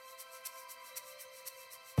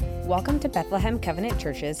Welcome to Bethlehem Covenant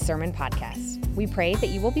Church's Sermon Podcast. We pray that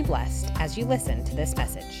you will be blessed as you listen to this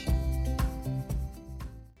message.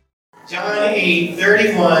 John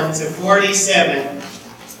 8:31 to 47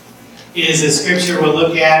 is a scripture we'll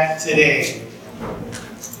look at today.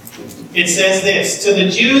 It says this: To the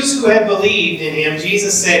Jews who had believed in him,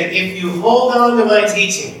 Jesus said, "If you hold on to my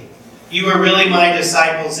teaching, you are really my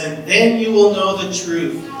disciples, and then you will know the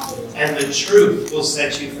truth, and the truth will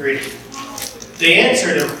set you free." They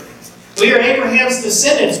answered him, "We are Abraham's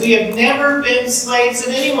descendants. We have never been slaves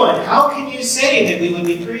of anyone. How can you say that we would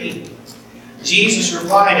be free?" Jesus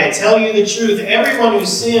replied, "I tell you the truth. Everyone who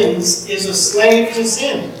sins is a slave to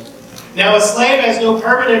sin. Now a slave has no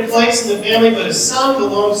permanent place in the family, but a son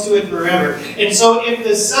belongs to it forever. And so if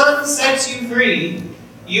the Son sets you free,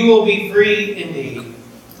 you will be free indeed.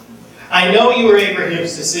 I know you are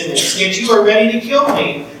Abraham's descendants, yet you are ready to kill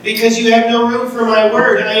me, because you have no room for my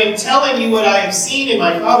word. I am telling you what I have seen in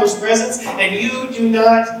my Father's presence, and you have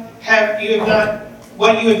not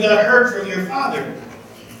heard from your father.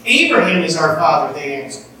 Abraham is our father," they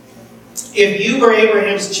answered. "If you were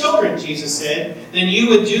Abraham's children," Jesus said, "then you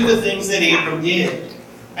would do the things that Abraham did.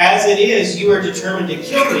 As it is, you are determined to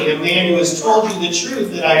kill me, a man who has told you the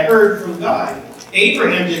truth that I heard from God.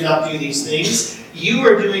 Abraham did not do these things. You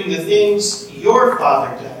are doing the things your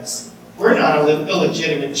father does." "We're not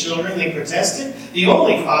illegitimate children," they protested. "The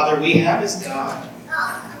only father we have is God."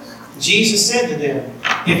 Jesus said to them,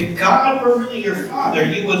 "If God were really your father,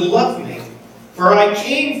 you would love me. For I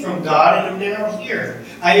came from God and am now here.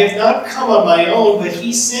 I have not come on my own, but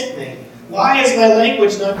he sent me. Why is my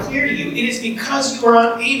language not clear to you? It is because you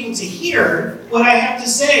are unable to hear what I have to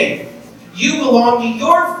say. You belong to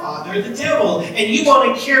your father, the devil, and you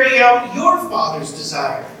want to carry out your father's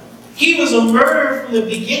desire. He was a murderer from the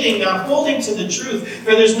beginning, not holding to the truth,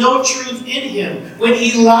 for there's no truth in him. When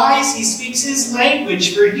he lies, he speaks his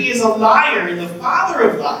language, for he is a liar and the father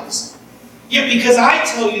of lies. Yet because I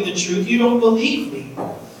tell you the truth, you don't believe me.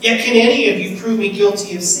 Yet can any of you prove me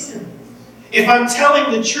guilty of sin? If I'm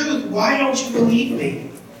telling the truth, why don't you believe me?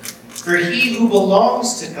 For he who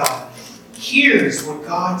belongs to God hears what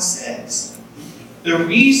God says. The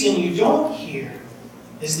reason you don't hear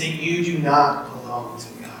is that you do not belong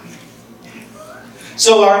to God."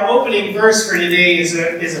 So our opening verse for today is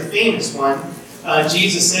a famous one.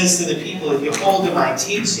 Jesus says to the people, "If you hold to my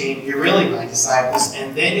teaching, you're really my disciples,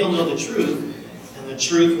 and then you'll know the truth, and the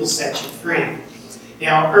truth will set you free."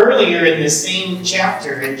 Now, earlier in the same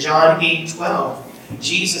chapter, in John 8:12,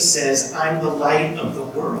 Jesus says, "I'm the light of the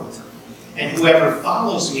world, and whoever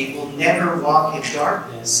follows me will never walk in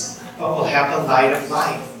darkness, but will have the light of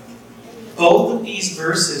life." Both of these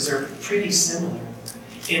verses are pretty similar.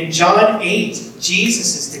 In John 8,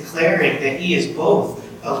 Jesus is declaring that he is both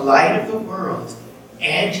the light of the world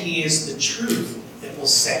and he is the truth that will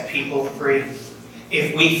set people free.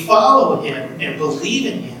 If we follow him and believe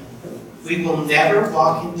in him, we will never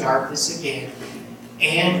walk in darkness again,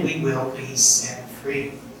 and we will be set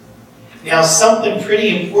free. Now, something pretty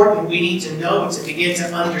important we need to know to begin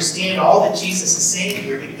to understand all that Jesus is saying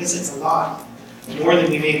here, because it's a lot more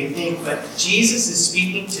than we maybe think, but Jesus is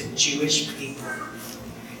speaking to Jewish people.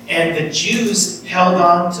 And the Jews held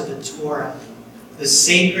on to the Torah, the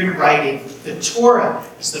sacred writing. The Torah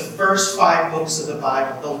is the first 5 books of the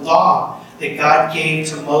Bible, the law that God gave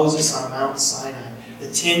to Moses on Mount Sinai, the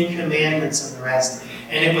 10 Commandments and the rest.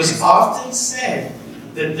 And it was often said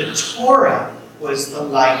that the Torah was the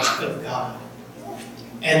light of God,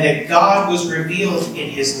 and that God was revealed in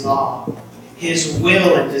his law, his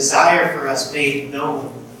will and desire for us made known,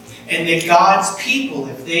 and that God's people,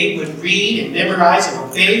 if they would read and memorize and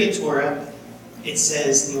obey the Torah, it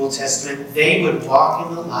says in the Old Testament, they would walk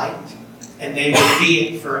in the light, and they would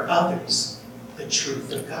be it for others, the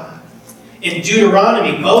truth of God. In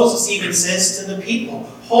Deuteronomy, Moses even says to the people,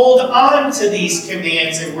 "Hold on to these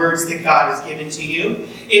commands and words that God has given to you.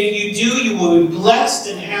 If you do, you will be blessed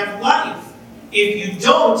and have life. If you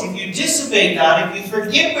don't, if you disobey God, if you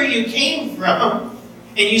forget where you came from,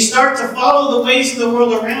 and you start to follow the ways of the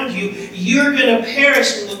world around you, you're going to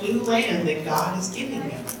perish in the new land that God has given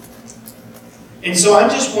you." And so I'm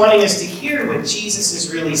just wanting us to hear what Jesus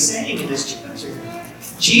is really saying in this chapter.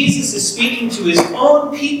 Jesus is speaking to his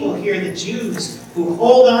own people here, the Jews, who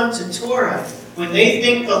hold on to Torah. When they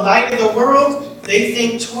think the light of the world, they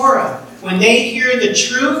think Torah. When they hear the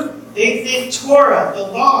truth, they think Torah, the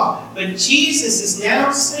law. But Jesus is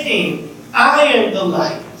now saying, "I am the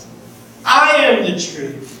light. I am the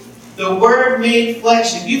truth. The Word made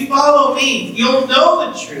flesh. If you follow me, you'll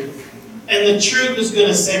know the truth. And the truth is going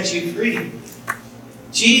to set you free."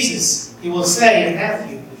 Jesus, he will say in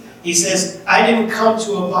Matthew, He says, I didn't come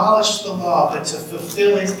to abolish the law, but to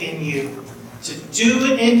fulfill it in you. To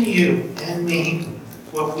do in you and me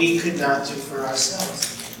what we could not do for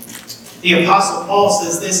ourselves. The Apostle Paul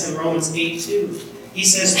says this in Romans 8:2. He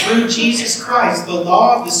says, through Jesus Christ, the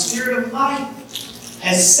law of the Spirit of life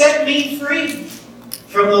has set me free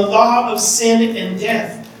from the law of sin and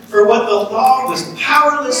death. For what the law was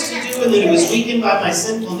powerless to do and that it was weakened by my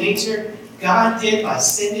sinful nature, God did by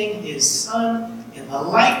sending His Son in the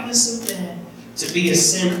likeness of man to be a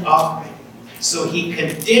sin offering. So He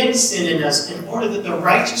condemned sin in us in order that the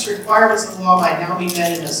righteous requirements of the law might now be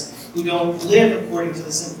met in us who don't live according to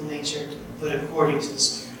the sinful nature, but according to the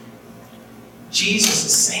Spirit. Jesus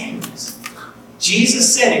is saying this.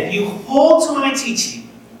 Jesus said, if you hold to my teaching,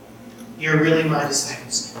 you're really my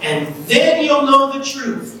disciples. And then you'll know the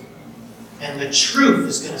truth. And the truth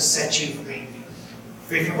is going to set you free.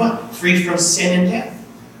 Free from what? Free from sin and death.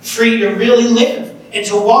 Free to really live and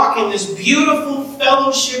to walk in this beautiful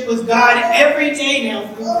fellowship with God every day now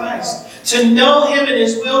through Christ. To know Him and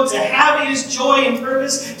His will, to have His joy and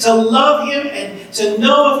purpose, to love Him and to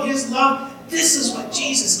know of His love. This is what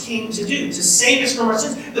Jesus came to do, to save us from our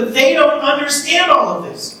sins. But they don't understand all of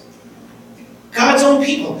this. God's own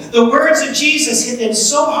people. The words of Jesus hit them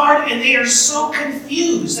so hard and they are so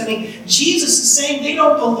confused. I mean, Jesus is saying they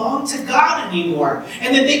don't belong to God anymore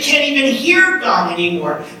and that they can't even hear God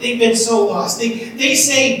anymore. They've been so lost. They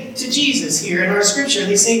say to Jesus here in our scripture,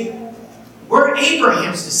 they say, we're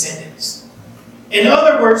Abraham's descendants. In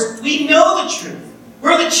other words, we know the truth.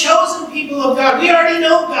 We're the chosen people of God. We already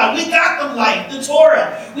know God. We got the light, the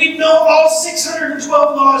Torah. We know all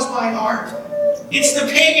 612 laws by heart. It's the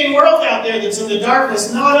pagan world out there that's in the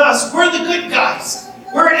darkness, not us. We're the good guys.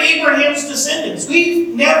 We're Abraham's descendants.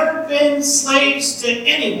 We've never been slaves to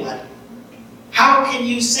anyone. How can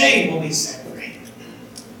you say we'll be set free?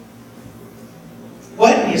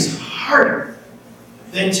 What is harder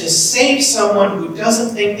than to save someone who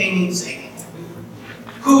doesn't think they need saving?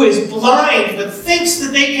 Who is blind but thinks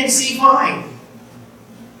that they can see fine?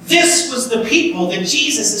 This was the people that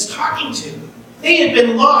Jesus is talking to. They had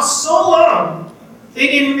been lost so long, they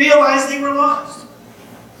didn't realize they were lost.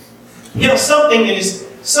 You know, something that is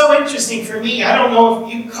so interesting for me, I don't know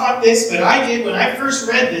if you caught this, but I did. When I first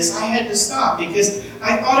read this, I had to stop because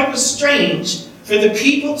I thought it was strange for the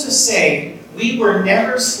people to say, we were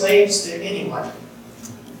never slaves to anyone.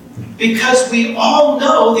 Because we all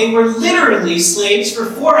know they were literally slaves for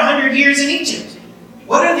 400 years in Egypt.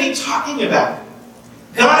 What are they talking about?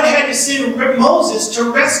 God had to send Moses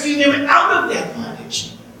to rescue them out of that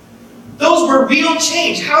bondage. Those were real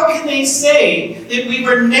chains. How can they say that we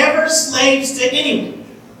were never slaves to anyone?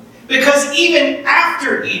 Because even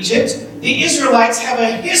after Egypt, the Israelites have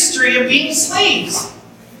a history of being slaves.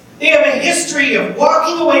 They have a history of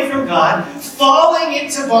walking away from God, falling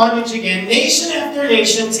into bondage again, nation after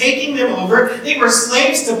nation, taking them over. They were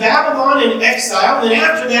slaves to Babylon in exile, and then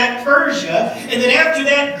after that, Persia, and then after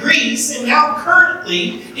that, Greece, and now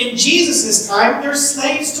currently, in Jesus' time, they're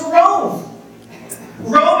slaves to Rome.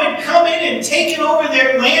 Rome had come in and taken over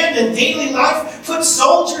their land and daily life, put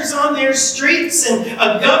soldiers on their streets and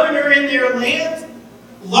a governor in their land.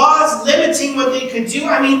 Laws limiting what they could do.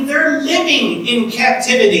 I mean, they're living in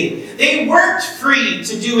captivity. They weren't free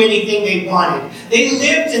to do anything they wanted. They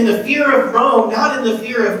lived in the fear of Rome, not in the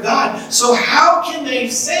fear of God. So how can they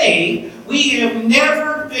say, we have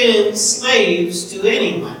never been slaves to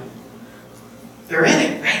anyone? They're in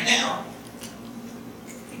it right now.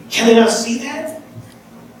 Can they not see that?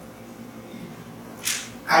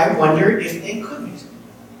 I wonder if they couldn't.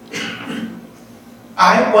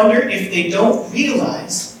 I wonder if they don't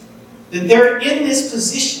realize that they're in this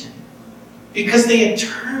position because they had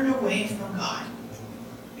turned away from God.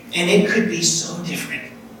 And it could be so different.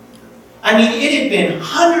 I mean, it had been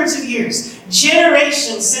hundreds of years,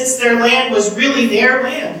 generations since their land was really their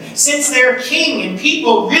land, since their king and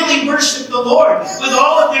people really worshiped the Lord with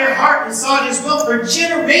all of their heart and sought His will. For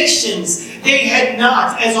generations, they had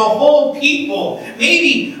not, as a whole people.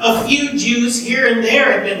 Maybe a few Jews here and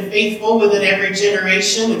there had been faithful within every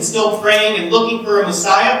generation and still praying and looking for a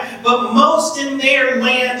Messiah, but most in their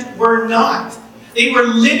land were not. They were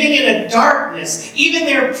living in a darkness. Even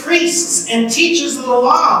their priests and teachers of the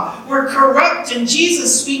law were corrupt, and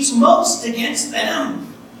Jesus speaks most against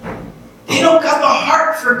them. They don't got the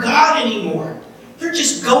heart for God anymore. They're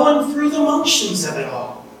just going through the motions of it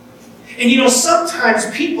all. And you know,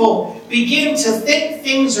 sometimes people begin to think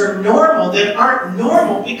things are normal that aren't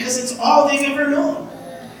normal because it's all they've ever known.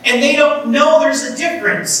 And they don't know there's a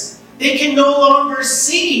difference. They can no longer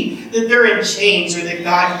see that they're in chains or that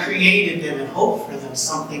God created them and hope for them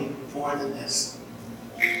something more than this.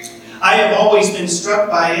 I have always been struck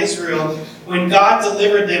by Israel. When God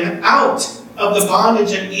delivered them out of the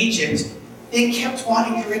bondage of Egypt, they kept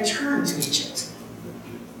wanting to return to Egypt.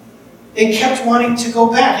 They kept wanting to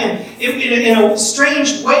go back. And in a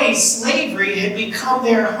strange way, slavery had become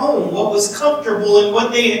their home, what was comfortable and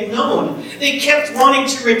what they had known. They kept wanting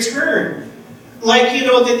to return. Like,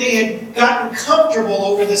 that they had gotten comfortable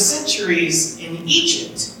over the centuries in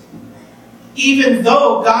Egypt. Even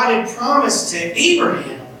though God had promised to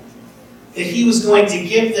Abraham that he was going to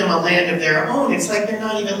give them a land of their own, it's like they're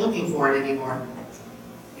not even looking for it anymore.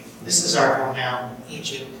 This is our home now,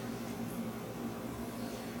 Egypt.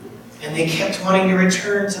 And they kept wanting to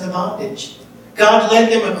return to the bondage. God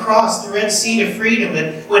led them across the Red Sea to freedom,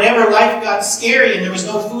 but whenever life got scary and there was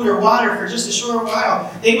no food or water for just a short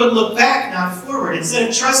while, they would look back, not forward. Instead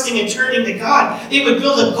of trusting and turning to God, they would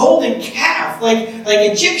build a golden calf like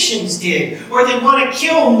Egyptians did. Or they'd want to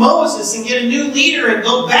kill Moses and get a new leader and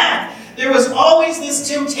go back. There was always this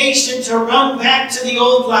temptation to run back to the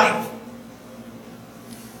old life.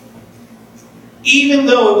 Even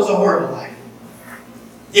though it was a horrible life.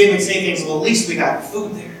 They would say things, well, at least we got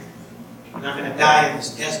food there. We're not going to die in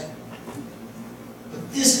this desert.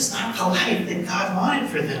 But this is not the life that God wanted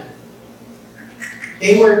for them.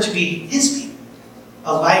 They were to be His people,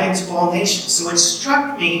 a light unto all nations. So it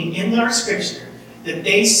struck me in our scripture that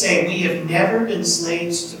they say we have never been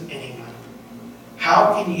slaves to anyone.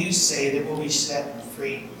 How can you say that we'll be set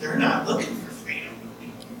free? They're not looking for freedom.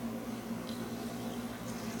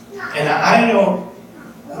 And I don't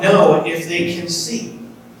know if they can see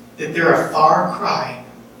that they're a far cry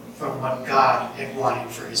from what God had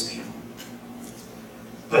wanted for His people.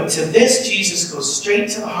 But to this, Jesus goes straight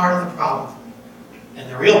to the heart of the problem.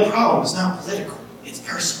 And the real problem is not political, it's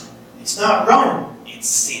personal. It's not Rome, it's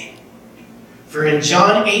sin. For in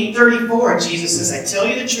John 8:34, Jesus says, I tell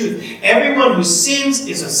you the truth, everyone who sins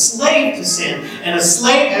is a slave to sin, and a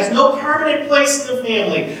slave has no permanent place in the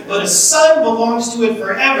family, but a son belongs to it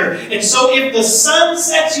forever. And so if the Son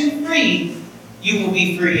sets you free, you will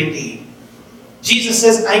be free indeed. Jesus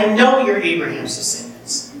says, I know you're Abraham's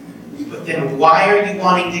descendants, but then why are you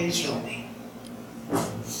wanting to kill me?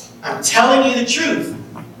 I'm telling you the truth,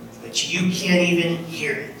 but you can't even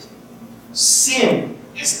hear it. Sin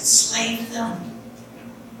has enslaved them.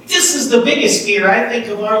 This is the biggest fear, I think,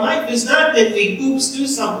 of our life. It's not that we do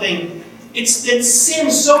something. It's that sin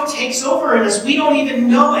so takes over in us, we don't even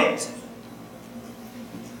know it.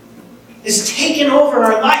 It's taken over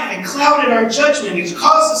our life and clouded our judgment. It's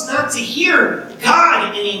caused us not to hear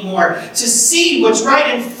God anymore, to see what's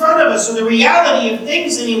right in front of us or the reality of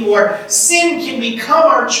things anymore. Sin can become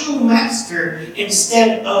our true master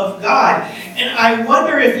instead of God. And I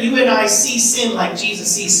wonder if you and I see sin like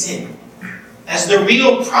Jesus sees sin. As the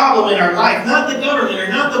real problem in our life. Not the government or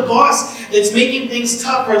not the boss that's making things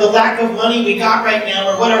tough or the lack of money we got right now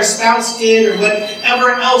or what our spouse did or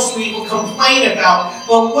whatever else we will complain about.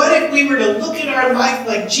 But what if we were to look at our life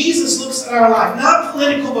like Jesus looks at our life? Not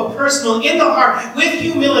political but personal, in the heart, with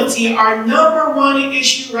humility. Our number one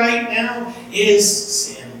issue right now is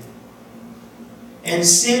sin. And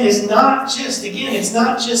sin is not just, again, it's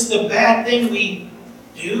not just the bad thing we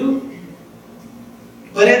do.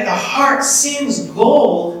 But at the heart, sin's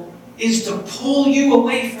goal is to pull you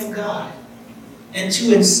away from God and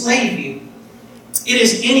to enslave you. It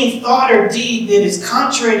is any thought or deed that is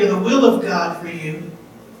contrary to the will of God for you.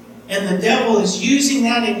 And the devil is using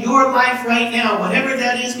that in your life right now, whatever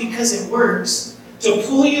that is, because it works, to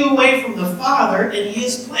pull you away from the Father and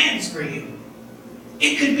His plans for you.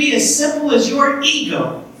 It could be as simple as your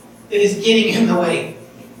ego that is getting in the way.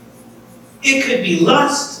 It could be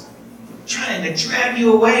lust, trying to drag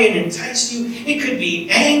you away and entice you. It could be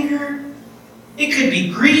anger. It could be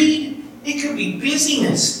greed. It could be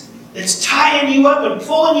busyness that's tying you up and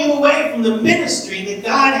pulling you away from the ministry that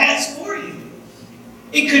God has for you.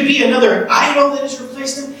 It could be another idol that has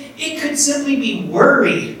replaced them. It could simply be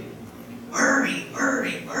worry. Worry,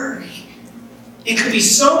 worry, worry. It could be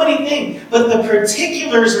so many things, but the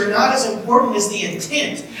particulars are not as important as the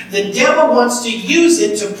intent. The devil wants to use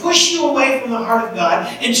it to push you away from the heart of God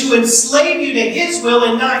and to enslave you to His will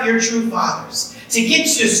and not your true Father's. To get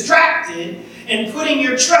you distracted and putting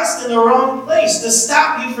your trust in the wrong place, to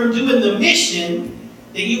stop you from doing the mission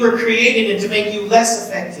that you were created and to make you less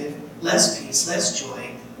effective, less peace, less joy,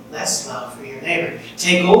 less love for your neighbor.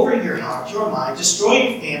 Take over your heart, your mind, destroy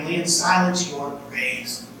your family, and silence your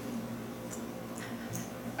praise.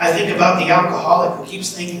 I think about the alcoholic who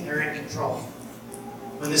keeps thinking they're in control,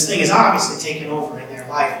 when this thing is obviously taken over in their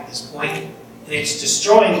life at this point, and it's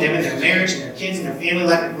destroying them and their marriage and their kids and their family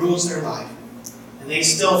life. It rules their life. And they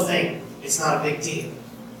still think it's not a big deal.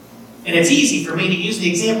 And it's easy for me to use the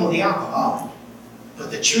example of the alcoholic. But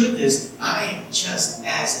the truth is, I am just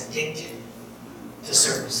as addicted to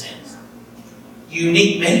certain sins.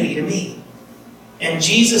 Unique maybe to me. And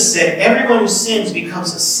Jesus said, everyone who sins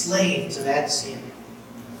becomes a slave to that sin.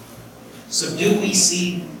 So do we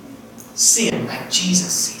see sin like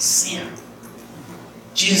Jesus sees sin?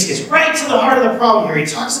 Jesus gets right to the heart of the problem here. He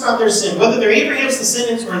talks about their sin, whether they're Abraham's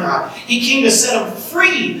descendants or not. He came to set them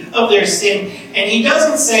free of their sin. And he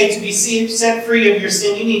doesn't say to be set free of your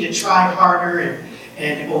sin, you need to try harder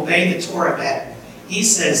and obey the Torah better. He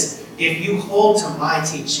says, if you hold to my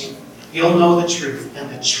teaching, you'll know the truth, and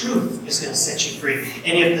the truth is going to set you free.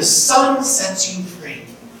 And if the Son sets you free,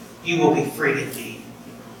 you will be free indeed.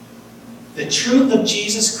 The truth of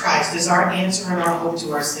Jesus Christ is our answer and our hope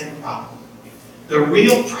to our sin problem. The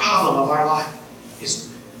real problem of our life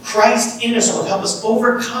is Christ in us will help us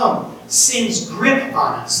overcome sin's grip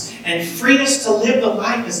on us and free us to live the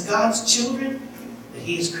life as God's children that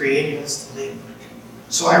He has created us to live.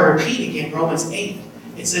 So I repeat again, Romans 8.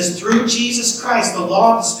 It says, through Jesus Christ, the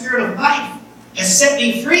law of the Spirit of life has set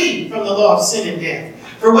me free from the law of sin and death.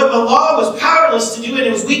 For what the law was powerless to do, and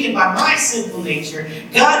it was weakened by my sinful nature,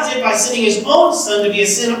 God did by sending His own Son to be a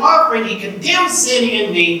sin offering. He condemned sin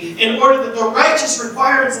in me in order that the righteous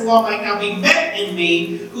requirements of the law might now be met in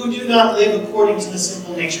me, who do not live according to the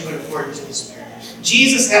sinful nature, but according to the Spirit.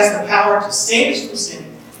 Jesus has the power to save us from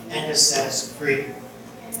sin and to set us free.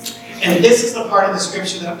 And this is the part of the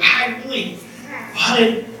Scripture that I really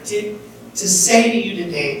wanted to say to you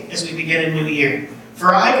today as we begin a new year.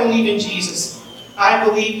 For I believe in Jesus. I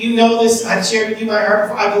believe, you know this, I've shared with you my heart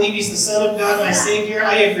before. I believe He's the Son of God, my Savior.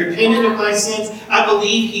 I have repented of my sins. I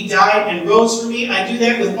believe He died and rose for me. I do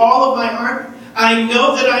that with all of my heart. I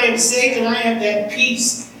know that I am saved and I have that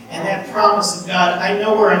peace and that promise of God. I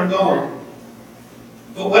know where I'm going.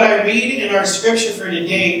 But what I read in our Scripture for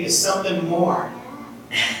today is something more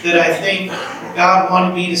that I think God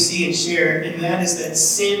wanted me to see and share, and that is that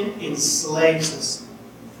sin enslaves us.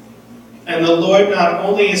 And the Lord not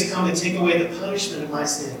only has come to take away the punishment of my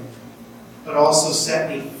sin, but also set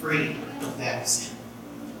me free of that sin.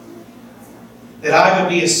 That I would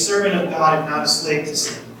be a servant of God and not a slave to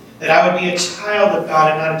sin. That I would be a child of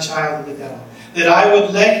God and not a child of the devil. That I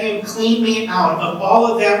would let Him clean me out of all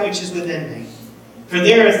of that which is within me. For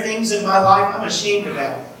there are things in my life I'm ashamed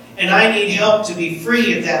about. And I need help to be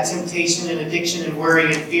free of that temptation and addiction and worry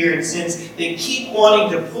and fear and sins that keep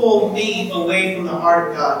wanting to pull me away from the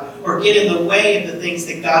heart of God or get in the way of the things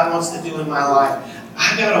that God wants to do in my life.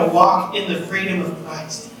 I got to walk in the freedom of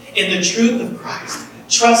Christ, in the truth of Christ,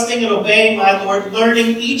 trusting and obeying my Lord,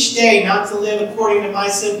 learning each day not to live according to my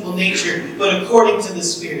sinful nature, but according to the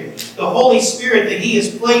Spirit. The Holy Spirit that He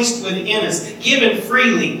has placed within us, given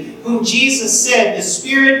freely, whom Jesus said, the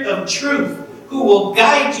Spirit of truth, who will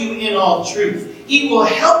guide you in all truth. He will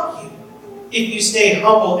help you if you stay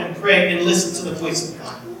humble and pray and listen to the voice of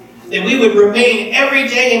God. That we would remain every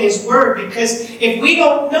day in His Word, because if we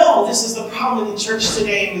don't know, this is the problem in the church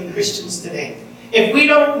today and with Christians today. If we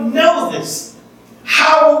don't know this,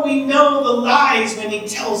 how will we know the lies when He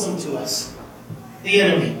tells them to us? The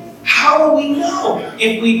enemy. How will we know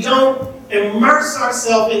if we don't immerse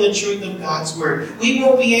ourselves in the truth of God's Word? We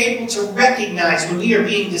won't be able to recognize when we are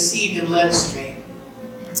being deceived and led astray.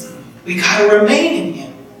 We got to remain in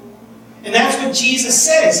Him. And that's what Jesus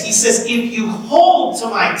says. He says, if you hold to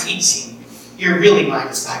my teaching, you're really my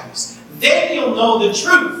disciples. Then you'll know the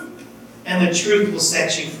truth, and the truth will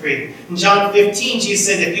set you free. In John 15, Jesus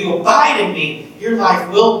said, if you abide in me, your life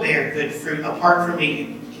will bear good fruit. Apart from me, you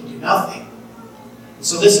can do nothing. And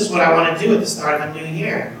so this is what I want to do at the start of a new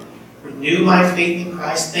year. Renew my faith in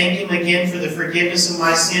Christ. Thank Him again for the forgiveness of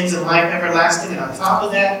my sins and life everlasting. And on top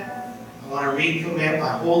of that, I want to recommit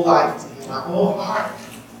my whole life to Him, my whole heart,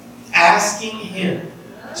 asking Him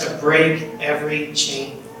to break every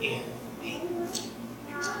chain in me.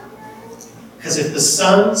 Because if the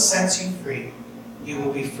Son sets you free, you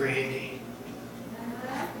will be free indeed.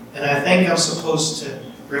 And I think I'm supposed to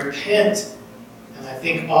repent, and I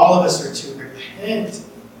think all of us are to repent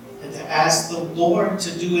and to ask the Lord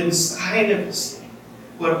to do inside of us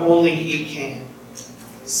what only He can,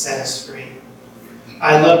 set us free.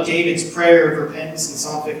 I love David's prayer of repentance in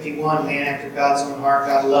Psalm 51, man after God's own heart.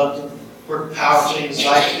 God loved him, worked powerfully in his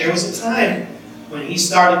life. But there was a time when he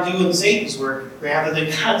started doing Satan's work rather than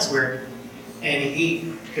God's work. And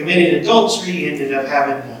he committed adultery. He ended up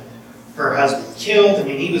having her husband killed. I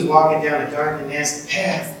mean, he was walking down a dark and nasty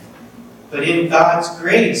path. But in God's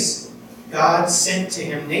grace, God sent to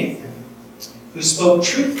him Nathan, who spoke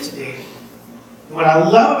truth to David. And what I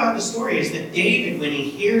love about the story is that David, when he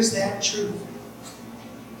hears that truth,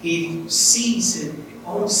 He sees his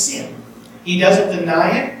own sin. He doesn't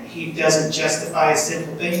deny it. He doesn't justify his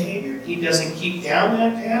sinful behavior. He doesn't keep down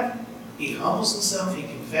that path. He humbles himself. He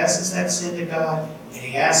confesses that sin to God, and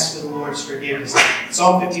he asks for the Lord's forgiveness. In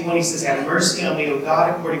Psalm 51, he says, "Have mercy on me, O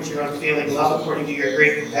God, according to your unfailing love, according to your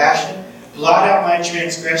great compassion. Blot out my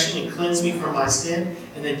transgression and cleanse me from my sin."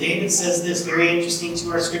 And then David says this, very interesting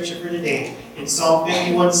to our scripture for today. In Psalm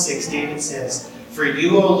 51:6, David says, "For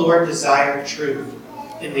you, O Lord, desire truth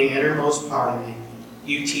in the innermost part of me.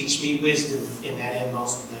 You teach me wisdom in that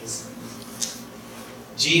inmost place."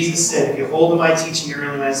 Jesus said, if you hold to my teaching, you're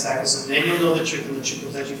earning my disciples, and then you'll know the truth, and the truth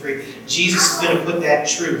will set you free. Jesus is going to put that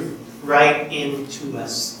truth right into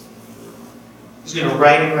us. He's going to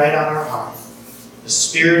write it right on our heart. The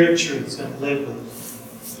Spirit of truth is going to live with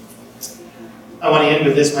us. I want to end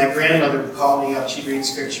with this. My grandmother would call me up. She'd read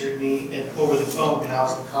scripture to me over the phone when I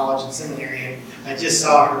was in college and seminary. And I just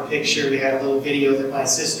saw her picture. We had a little video that my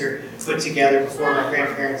sister put together before my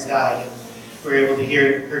grandparents died. And we were able to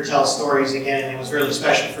hear her tell stories again, and it was really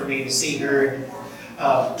special for me to see her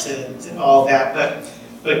and to all that.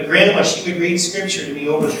 But Grandma, she would read scripture to me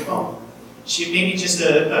over the phone. She maybe just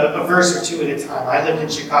a verse or two at a time. I lived in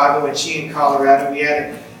Chicago and she in Colorado.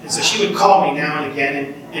 And so she would call me now and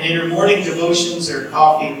again, and in her morning devotions or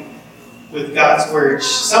coffee with God's Word,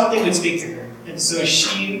 something would speak to her. And so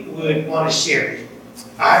she would want to share it.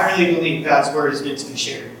 I really believe God's Word is meant to be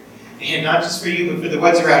shared. And not just for you, but for the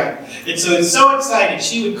ones around you. And so it's so excited.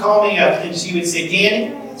 She would call me up and she would say,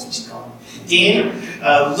 "Danny," that's what she called me, "Danny,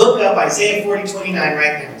 look up Isaiah 40:29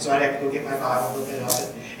 right now." So I'd have to go get my Bible, look it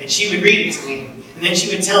up. And she would read it to me. And then she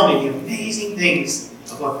would tell me the amazing things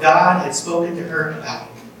of what God had spoken to her about it.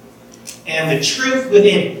 And the truth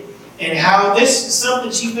within it. And how this is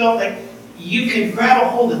something she felt like you can grab a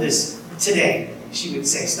hold of this today. She would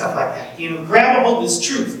say stuff like that. Grab a hold of this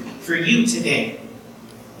truth for you today.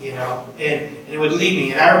 And it would lead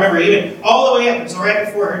me. And I remember even all the way up until right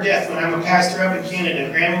before her death, when I'm a pastor up in Canada,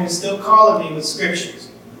 Grandma was still calling me with scriptures.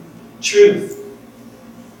 Truth.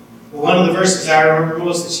 Well, one of the verses I remember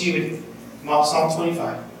most that she would, Psalm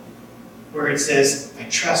 25, where it says, "I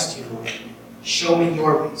trust you, Lord. Show me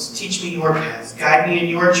your ways. Teach me your paths. Guide me in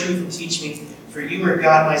your truth and teach me. For you are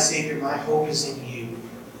God, my Savior. My hope is in you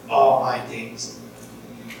all my days."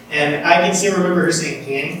 And I can still remember her saying,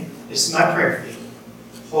 "Danny, this is my prayer for you.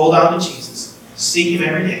 Hold on to Jesus. Seek Him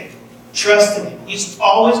every day. Trust in Him. He's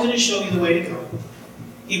always going to show you the way to go.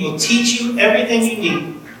 He will teach you everything you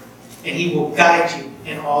need, and He will guide you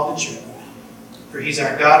in all the truth. For He's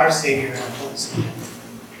our God, our Savior, and our hope is in Him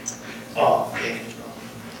all day."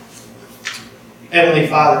 Heavenly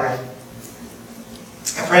Father,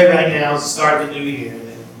 I pray right now, as the start of the new year,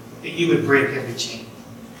 that you would break every chain.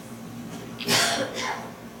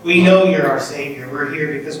 We know you're our Savior. We're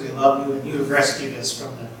here because we love you, and you have rescued us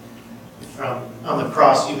from on the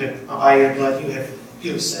cross. By your blood,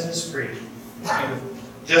 you have set us free. You have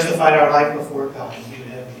justified our life before God.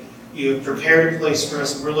 You have prepared a place for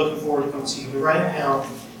us, and we're looking forward to come to you. But right now,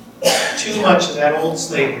 too much of that old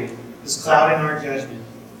slavery is clouding our judgment.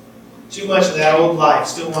 Too much of that old life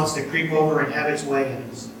still wants to creep over and have its way in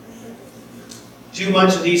us. Too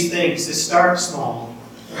much of these things that start small,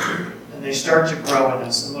 and they start to grow in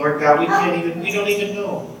us. And Lord God, we don't even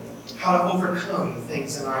know how to overcome the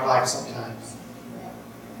things in our life sometimes.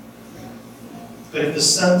 But if the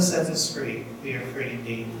Son sets us free, we are free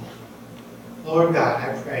indeed. Lord God,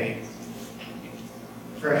 I pray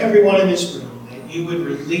for everyone in this room that you would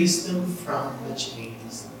release them from the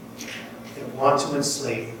chains that want to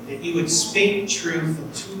enslave them, that you would speak truth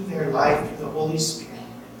into their life through the Holy Spirit,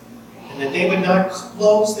 and that they would not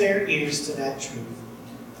close their ears to that truth.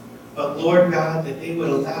 But Lord God, that they would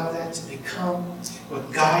allow that to become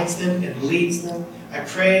what guides them and leads them. I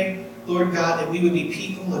pray, Lord God, that we would be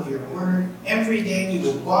people of your word. Every day we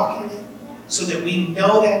would walk in it so that we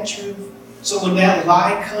know that truth. So when that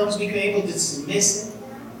lie comes, we can be able to dismiss it.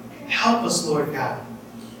 Help us, Lord God,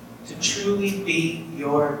 to truly be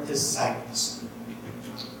your disciples.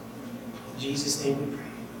 In Jesus' name we pray.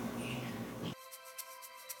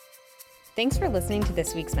 Thanks for listening to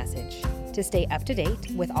this week's message. To stay up to date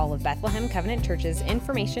with all of Bethlehem Covenant Church's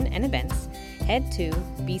information and events, head to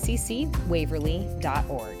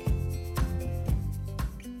bccwaverly.org.